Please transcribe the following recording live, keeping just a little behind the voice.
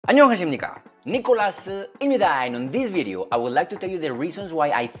안녕하십니까, Nicolas입니다. And on this video, I would like to tell you the reasons why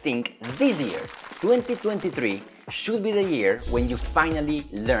I think this year, 2023, should be the year when you finally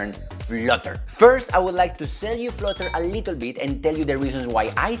learn Flutter. First, I would like to sell you Flutter a little bit and tell you the reasons why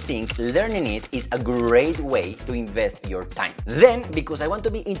I think learning it is a great way to invest your time. Then, because I want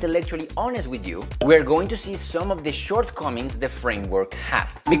to be intellectually honest with you, we're going to see some of the shortcomings the framework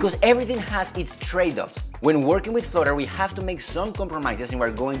has. Because everything has its trade-offs. When working with Flutter, we have to make some compromises and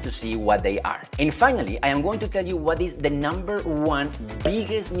we're going to see what they are. And finally, I am going to tell you what is the #1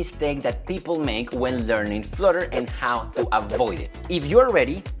 biggest mistake that people make when learning Flutter and how to avoid it. If you're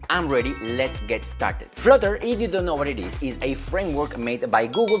ready, I'm ready, let's get started. Flutter, if you don't know what it is a framework made by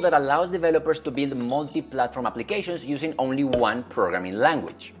Google that allows developers to build multi-platform applications using only one programming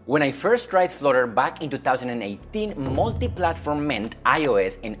language. When I first tried Flutter back in 2018, multi-platform meant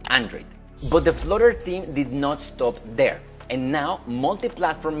iOS and Android. But the Flutter team did not stop there. And now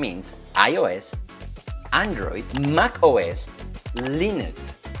multi-platform means iOS, Android, macOS,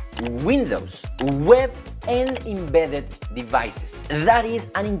 Linux, Windows, web, and embedded devices. That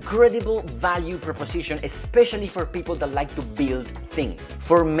is an incredible value proposition, especially for people that like to build things.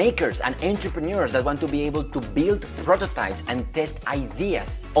 For makers and entrepreneurs that want to be able to build prototypes and test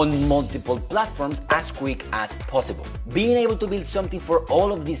ideas on multiple platforms as quick as possible. Being able to build something for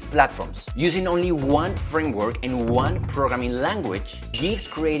all of these platforms using only one framework and one programming language gives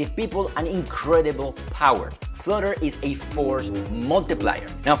creative people an incredible power. Flutter is a force multiplier.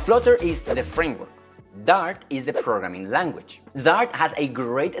 Now, Flutter is the framework. Dart is the programming language. Dart has a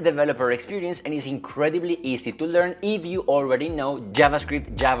great developer experience and is incredibly easy to learn if you already know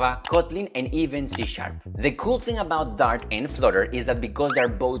JavaScript, Java, Kotlin, and even C#. The cool thing about Dart and Flutter is that because they're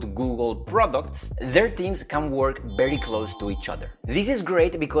both Google products, their teams can work very close to each other. This is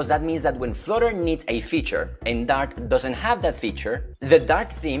great because that means that when Flutter needs a feature and Dart doesn't have that feature, the Dart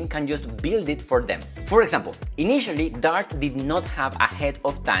team can just build it for them. For example, initially Dart did not have ahead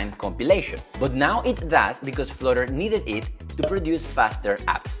of time compilation, but now it does because Flutter needed it to produce faster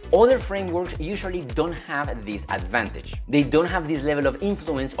apps. Other frameworks usually don't have this advantage. They don't have this level of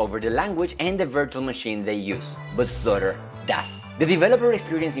influence over the language and the virtual machine they use, but Flutter does. The developer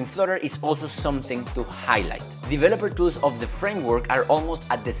experience in Flutter is also something to highlight. Developer tools of the framework are almost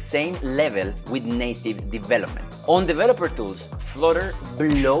at the same level with native development. On developer tools, Flutter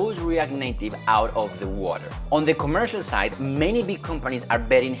blows React Native out of the water. On the commercial side, many big companies are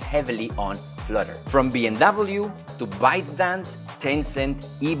betting heavily on Flutter. From BMW to ByteDance, Tencent,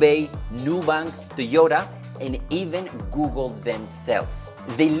 eBay, Nubank, Toyota, and even Google themselves.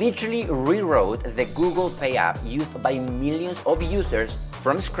 They literally rewrote the Google Pay app used by millions of users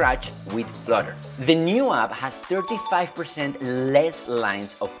from scratch with Flutter. The new app has 35% less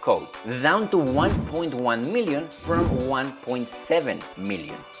lines of code, down to 1.1 million from 1.7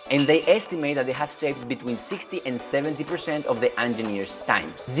 million. And they estimate that they have saved between 60 and 70% of the engineers' time.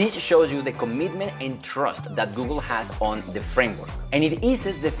 This shows you the commitment and trust that Google has on the framework. And it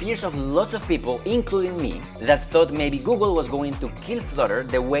eases the fears of lots of people, including me, that thought maybe Google was going to kill Flutter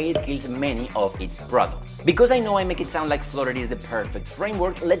the way it kills many of its products. Because I know I make it sound like Flutter is the perfect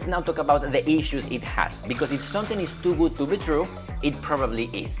framework, let's now talk about the issues it has. Because if something is too good to be true, it probably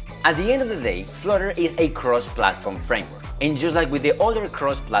is. At the end of the day, Flutter is a cross-platform framework. And just like with the other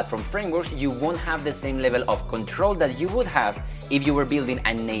cross-platform frameworks, you won't have the same level of control that you would have if you were building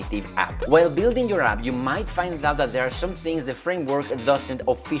a native app. While building your app, you might find out that there are some things the framework doesn't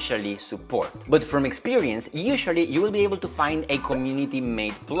officially support. But from experience, usually you will be able to find a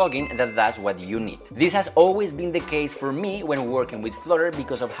community-made plugin that does what you need. This has always been the case for me when working with Flutter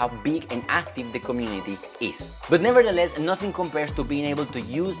because of how big and active the community is. But nevertheless, nothing compares to being able to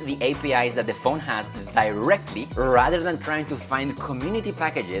use the APIs that the phone has directly rather than trying to find community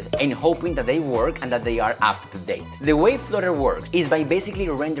packages and hoping that they work and that they are up to date. The way Flutter works is by basically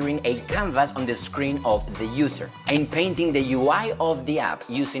rendering a canvas on the screen of the user and painting the UI of the app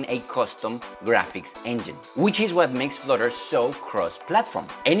using a custom graphics engine, which is what makes Flutter so cross-platform.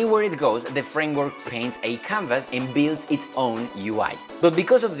 Anywhere it goes, the framework paints a canvas and builds its own UI. But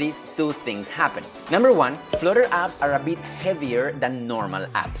because of this, two things happen. Number one, Flutter apps are a bit heavier than normal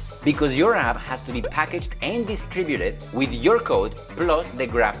apps because your app has to be packaged and distributed with your code plus the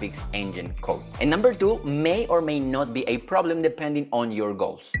graphics engine code. And number two may or may not be a problem depending on your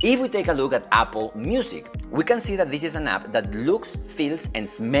goals. If we take a look at Apple Music, we can see that this is an app that looks, feels, and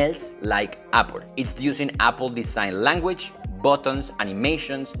smells like Apple. It's using Apple design language, buttons,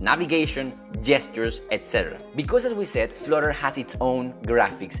 animations, navigation, gestures, etc. Because as we said, Flutter has its own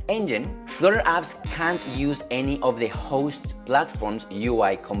graphics engine, Flutter apps can't use any of the host platform's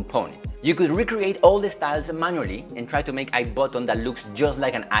UI components. You could recreate all the styles manually and try to make a button that looks just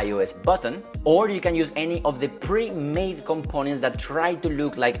like an iOS button, or you can use any of the pre-made components that try to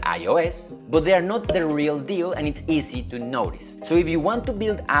look like iOS, but they are not the real deal and it's easy to notice. So if you want to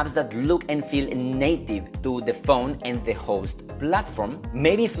build apps that look and feel native to the phone and the host platform,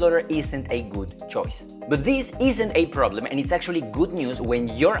 maybe Flutter isn't a good choice. But this isn't a problem, and it's actually good news when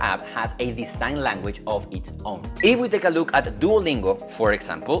your app has a design language of its own. If we take a look at Duolingo, for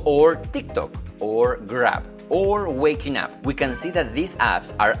example, or TikTok, or Grab, or Waking Up, we can see that these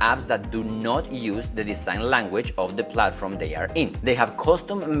apps are apps that do not use the design language of the platform they are in. They have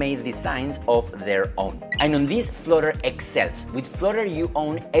custom-made designs of their own. And on this, Flutter excels. With Flutter, you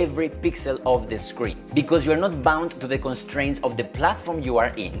own every pixel of the screen. Because you are not bound to the constraints of the platform you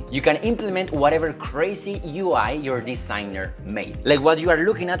are in, you can implement whatever crazy UI your designer made. Like what you are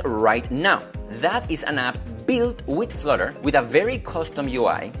looking at right now. That is an app built with Flutter with a very custom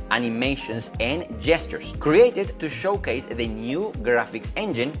UI, animations, and gestures, created to showcase the new graphics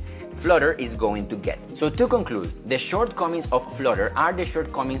engine Flutter is going to get. So to conclude, the shortcomings of Flutter are the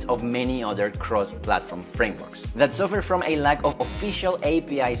shortcomings of many other cross-platform frameworks that suffer from a lack of official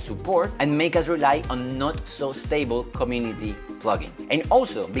API support and make us rely on not so stable community plugins. And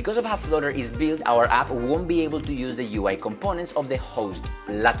also, because of how Flutter is built, our app won't be able to use the UI components of the host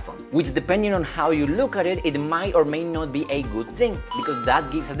platform, which depending on how you look at it, it might or may not be a good thing, because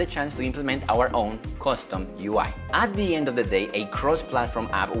that gives us the chance to implement our own custom UI. At the end of the day, a cross-platform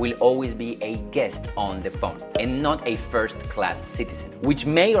app will always be a guest on the phone and not a first-class citizen, which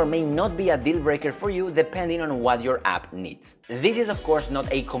may or may not be a deal breaker for you depending on what your app needs. This is of course not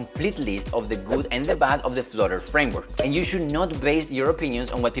a complete list of the good and the bad of the Flutter framework, and you should not base your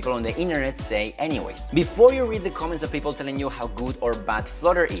opinions on what people on the internet say anyways. Before you read the comments of people telling you how good or bad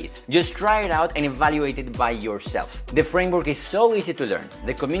Flutter is, just try it out and evaluate it by yourself. The framework is so easy to learn,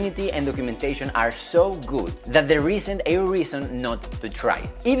 the community and documentation are so good that there isn't a reason not to try it.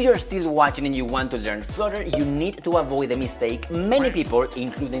 If you're still watching and you want to learn Flutter, you need to avoid the mistake many people,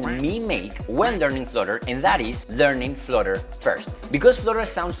 including me, make when learning Flutter, and that is learning Flutter first. Because Flutter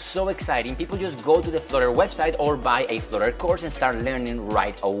sounds so exciting, people just go to the Flutter website or buy a Flutter course and start learning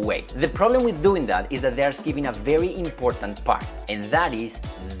right away. The problem with doing that is that they are skipping a very important part, and that is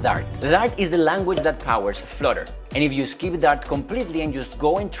Dart. Dart is the language that powers Flutter. And if you skip Dart completely and just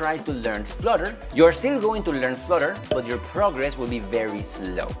go and try to learn Flutter, you're still going to learn Flutter, but your progress will be very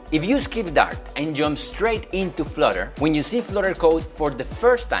slow. If you skip Dart and jump straight into Flutter, when you see Flutter code for the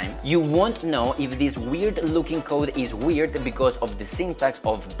first time, you won't know if this weird looking code is weird because of the syntax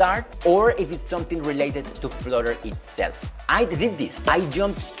of Dart or if it's something related to Flutter itself. I did this. I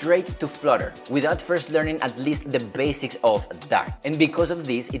jumped straight to Flutter without first learning at least the basics of Dart. And because of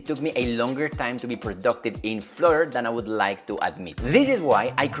this, it took me a longer time to be productive in Flutter than I would like to admit. This is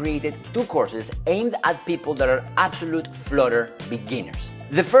why I created 2 courses aimed at people that are absolute Flutter beginners.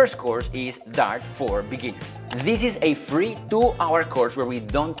 The first course is Dart for Beginners. This is a free 2-hour course where we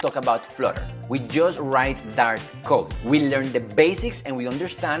don't talk about Flutter. We just write Dart code. We learn the basics and we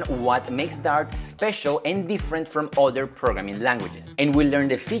understand what makes Dart special and different from other programming languages. And we learn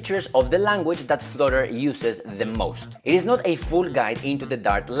the features of the language that Flutter uses the most. It is not a full guide into the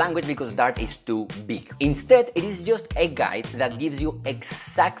Dart language because Dart is too big. Instead, it is just a guide that gives you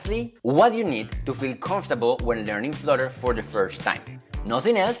exactly what you need to feel comfortable when learning Flutter for the first time.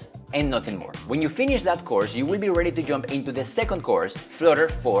 Nothing else and nothing more. When you finish that course, you will be ready to jump into the second course, Flutter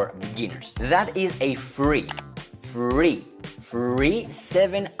for Beginners. That is a free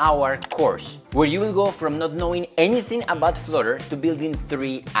 7-hour course where you will go from not knowing anything about Flutter to building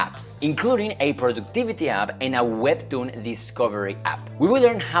 3 apps, including a productivity app and a webtoon discovery app. We will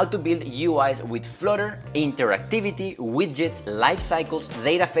learn how to build UIs with Flutter, interactivity, widgets, life cycles,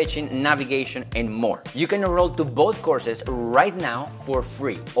 data fetching, navigation, and more. You can enroll to both courses right now for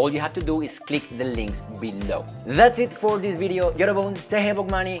free. All you have to do is click the links below. That's it for this video. 여러분, 새해 복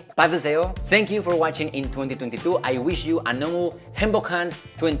많이 받으세요. Thank you for watching in 2022. I wish you a 너무 행복한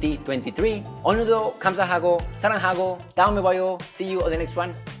 2023. 오늘도 감사하고 사랑하고 다음에 봐요. See you on the next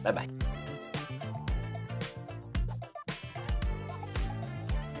one. Bye bye.